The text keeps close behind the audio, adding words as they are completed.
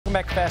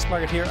Welcome back to Fast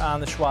Market here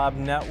on the Schwab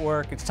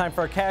Network. It's time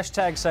for our cash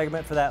tag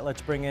segment. For that,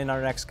 let's bring in our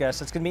next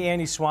guest. It's going to be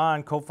Andy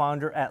Swan,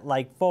 co-founder at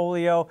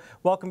Likefolio.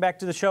 Welcome back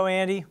to the show,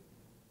 Andy.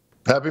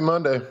 Happy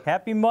Monday.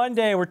 Happy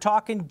Monday. We're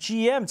talking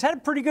GM. It's had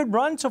a pretty good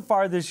run so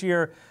far this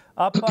year,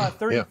 up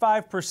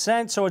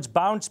 35%, so it's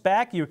bounced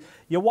back. You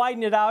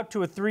widen it out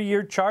to a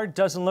 3-year chart.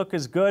 Doesn't look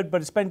as good,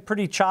 but it's been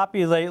pretty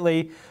choppy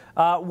lately.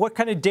 What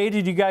kind of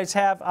data do you guys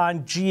have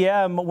on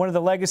GM, one of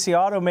the legacy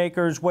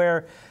automakers,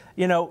 where,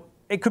 you know,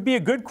 it could be a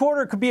good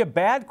quarter, it could be a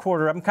bad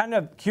quarter? I'm kind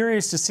of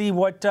curious to see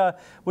what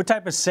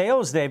type of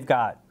sales they've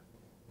got.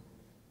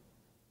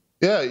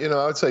 Yeah, you know,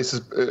 I would say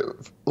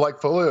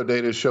Likefolio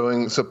data is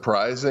showing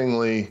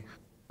surprisingly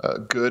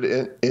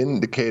good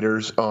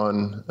indicators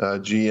on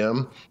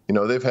GM. You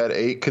know, they've had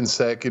 8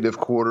 consecutive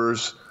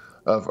quarters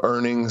of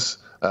earnings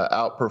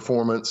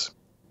outperformance.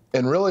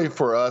 And really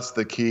for us,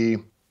 the key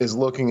is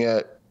looking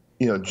at,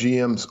 you know,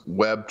 GM's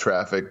web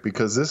traffic,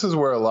 because this is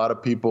where a lot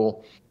of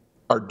people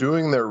are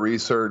doing their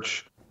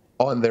research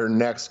on their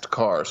next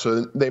car.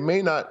 So they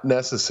may not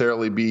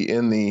necessarily be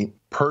in the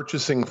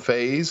purchasing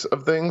phase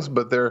of things,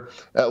 but they're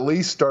at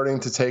least starting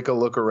to take a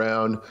look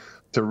around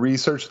to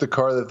research the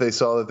car that they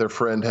saw that their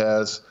friend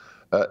has,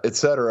 et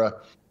cetera.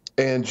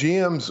 And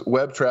GM's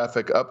web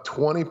traffic up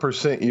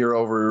 20% year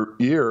over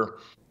year,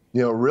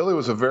 you know, really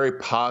was a very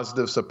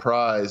positive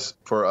surprise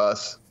for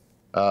us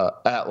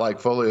at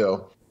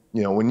Likefolio.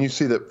 You know, when you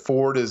see that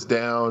Ford is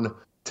down,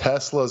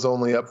 Tesla's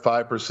only up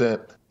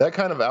 5%, that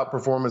kind of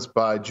outperformance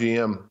by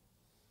GM,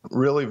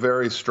 really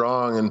very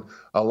strong. And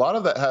a lot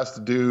of that has to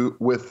do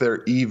with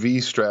their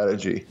EV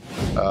strategy.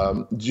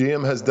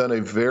 GM has done a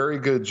very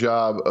good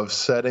job of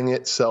setting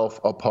itself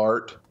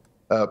apart,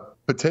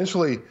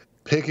 potentially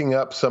picking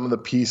up some of the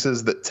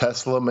pieces that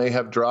Tesla may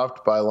have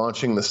dropped by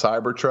launching the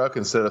Cybertruck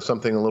instead of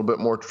something a little bit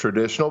more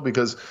traditional,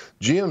 because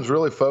GM's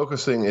really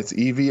focusing its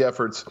EV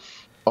efforts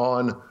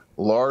on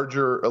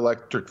larger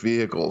electric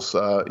vehicles.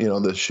 You know,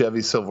 the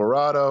Chevy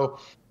Silverado,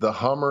 the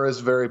Hummer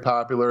is very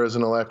popular as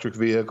an electric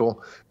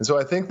vehicle. And so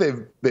I think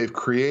they've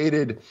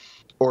created,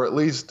 or at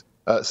least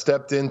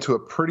stepped into a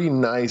pretty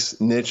nice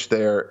niche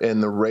there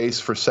in the race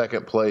for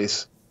second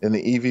place in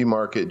the EV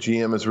market.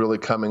 GM is really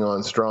coming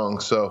on strong.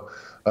 So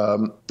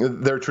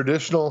their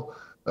traditional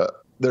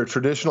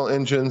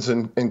engines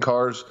and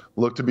cars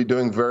look to be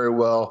doing very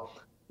well.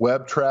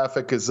 Web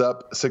traffic is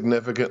up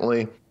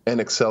significantly and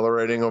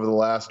accelerating over the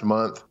last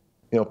month.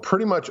 You know,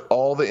 pretty much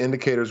all the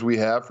indicators we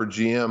have for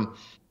GM,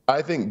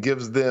 I think,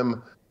 gives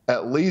them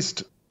at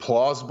least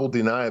plausible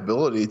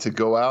deniability to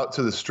go out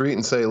to the street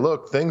and say,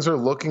 look, things are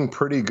looking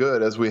pretty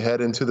good as we head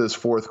into this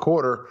fourth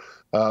quarter.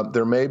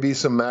 There may be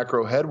some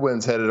macro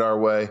headwinds headed our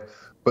way,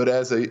 but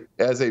as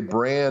a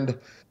brand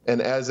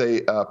and as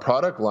a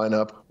product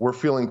lineup, we're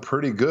feeling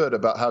pretty good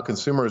about how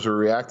consumers are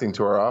reacting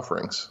to our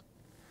offerings.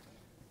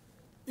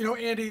 You know,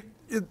 Andy,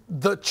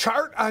 the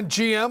chart on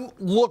GM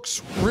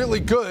looks really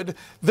good.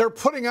 They're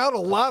putting out a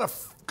lot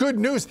of good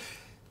news.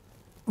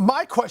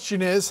 My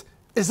question is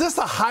this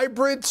a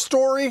hybrid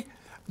story?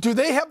 Do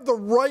they have the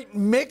right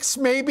mix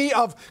maybe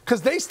of,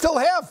 because they still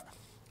have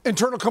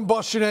internal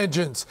combustion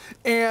engines.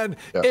 And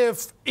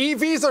if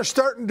EVs are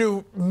starting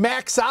to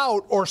max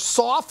out or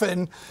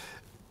soften,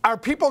 are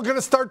people going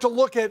to start to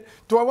look at,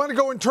 do I want to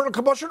go internal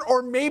combustion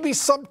or maybe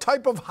some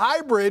type of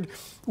hybrid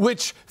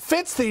which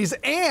fits these?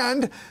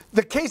 And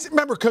the case,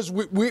 remember, because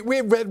we've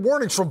read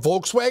warnings from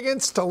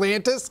Volkswagen,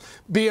 Stellantis,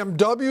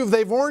 BMW.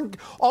 They've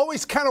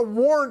always kind of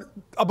warned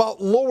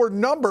about lower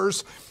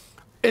numbers.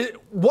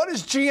 What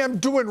is GM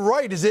doing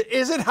right? Is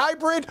it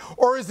hybrid,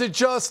 or is it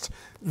just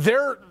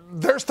they're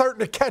starting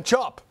to catch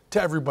up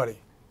to everybody?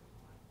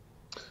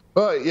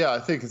 Well, yeah, I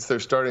think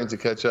they're starting to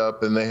catch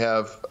up, and they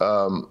have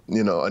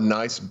you know, a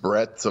nice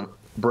breadth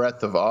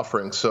of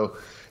offerings. So,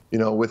 you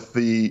know, with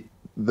the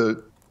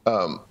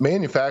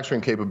manufacturing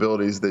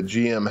capabilities that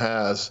GM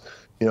has,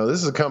 you know,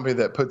 this is a company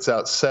that puts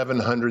out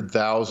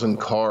 700,000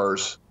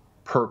 cars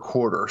per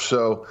quarter.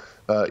 So,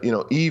 you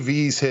know,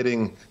 EVs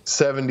hitting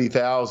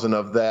 70,000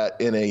 of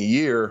that in a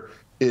year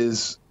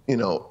is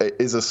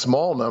a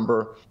small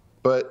number,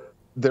 but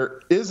there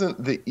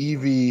isn't the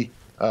EV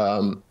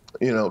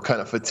you know, kind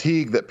of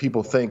fatigue that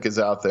people think is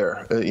out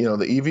there. You know,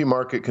 the EV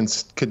market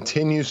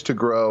continues to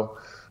grow.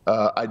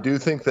 I do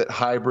think that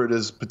hybrid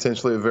is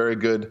potentially a very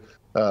good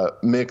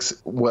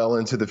mix well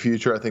into the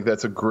future. I think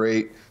that's a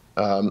great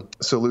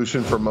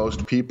solution for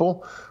most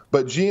people.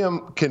 But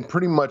GM can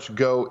pretty much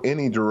go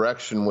any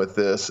direction with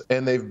this,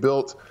 and they've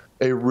built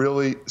a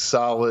really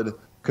solid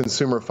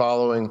consumer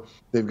following.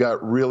 They've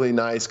got really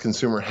nice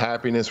consumer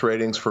happiness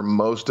ratings for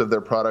most of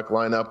their product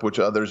lineup, which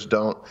others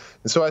don't.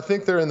 And so I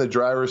think they're in the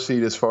driver's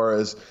seat as far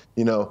as,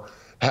 you know,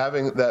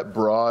 having that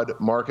broad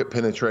market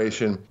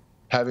penetration,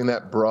 having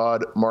that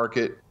broad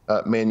market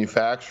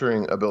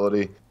manufacturing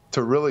ability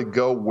to really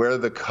go where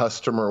the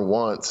customer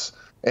wants,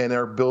 and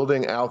are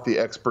building out the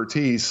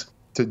expertise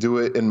to do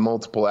it in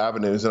multiple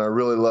avenues. And I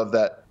really love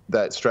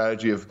that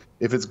strategy of,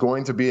 if it's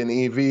going to be an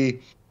EV,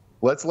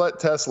 let's let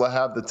Tesla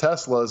have the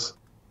Teslas.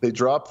 They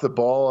dropped the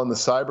ball on the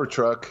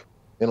Cybertruck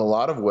in a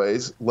lot of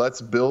ways.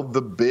 Let's build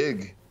the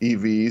big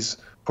EVs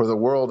for the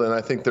world, and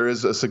I think there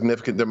is a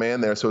significant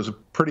demand there. So it's a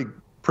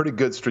pretty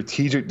good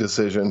strategic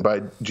decision by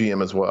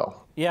GM as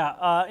well.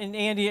 Yeah, and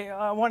Andy,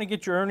 I want to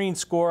get your earnings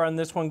score on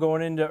this one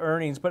going into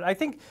earnings, but I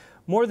think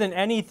more than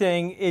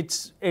anything,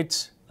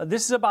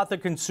 this is about the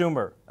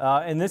consumer,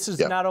 and this is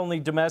not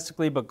only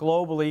domestically but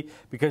globally,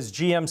 because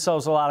GM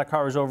sells a lot of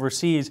cars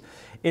overseas.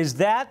 Is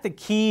that the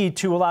key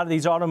to a lot of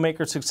these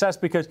automakers' success?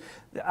 Because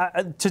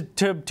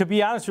to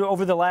be honest with you,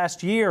 over the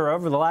last year,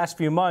 over the last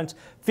few months,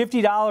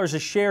 $50 a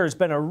share has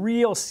been a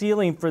real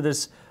ceiling for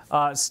this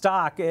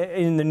stock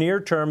in the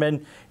near term.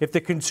 And if the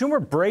consumer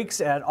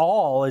breaks at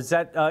all, is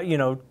that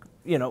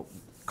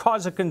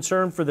cause a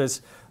concern for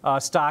this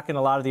stock and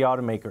a lot of the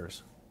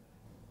automakers?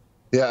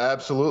 Yeah,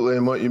 absolutely.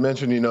 And what you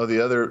mentioned,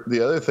 the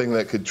other thing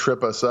that could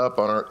trip us up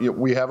on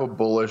we have a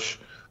bullish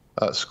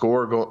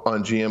score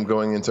on GM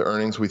going into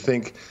earnings. We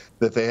think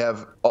that they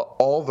have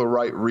all the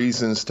right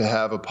reasons to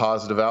have a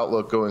positive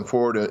outlook going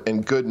forward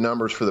and good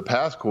numbers for the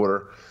past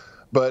quarter.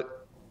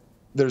 But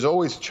there's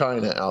always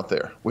China out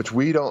there, which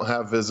we don't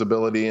have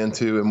visibility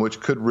into and which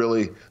could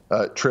really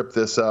trip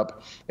this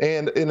up.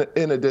 And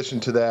in addition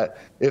to that,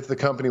 if the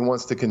company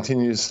wants to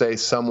continue to stay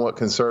somewhat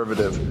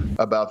conservative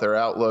about their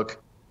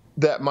outlook,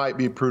 that might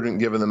be prudent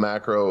given the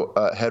macro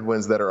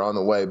headwinds that are on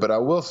the way. But I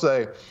will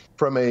say,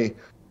 from a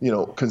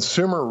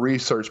consumer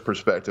research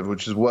perspective,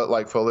 which is what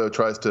Likefolio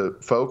tries to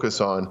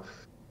focus on,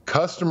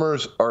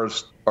 customers are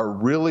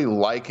really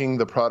liking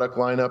the product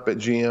lineup at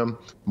GM.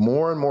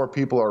 More and more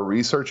people are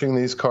researching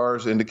these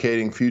cars,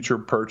 indicating future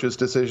purchase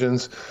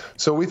decisions.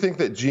 So we think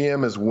that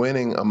GM is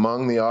winning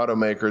among the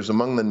automakers,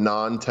 among the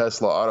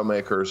non-Tesla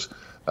automakers,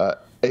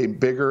 a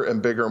bigger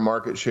and bigger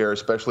market share,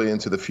 especially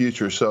into the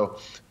future. So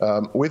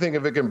we think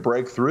if it can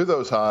break through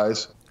those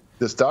highs,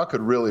 the stock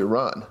could really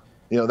run.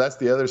 That's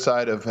the other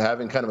side of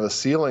having kind of a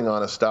ceiling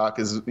on a stock,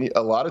 is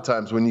a lot of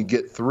times when you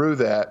get through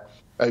that,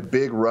 a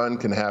big run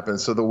can happen.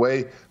 So the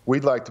way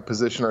we'd like to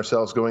position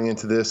ourselves going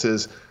into this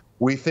is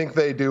we think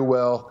they do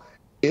well.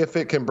 If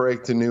it can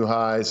break to new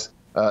highs,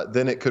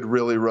 then it could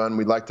really run.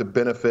 We'd like to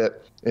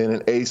benefit in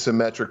an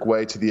asymmetric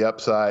way to the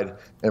upside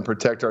and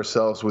protect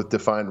ourselves with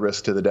defined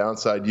risk to the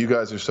downside. You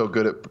guys are so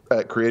good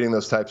at creating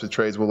those types of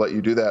trades. We'll let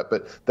you do that.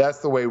 But that's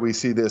the way we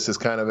see this, as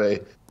kind of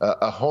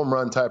a home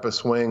run type of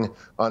swing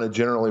on a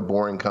generally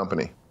boring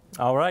company.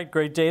 All right,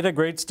 great data,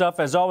 great stuff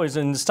as always.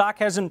 And the stock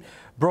hasn't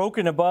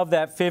broken above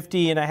that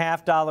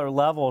 $50.50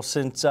 level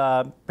since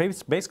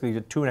basically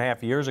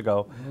 2.5 years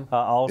ago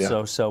also.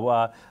 Yeah. So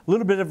a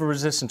little bit of a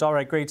resistance. All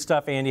right, great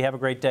stuff, Andy. Have a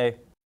great day.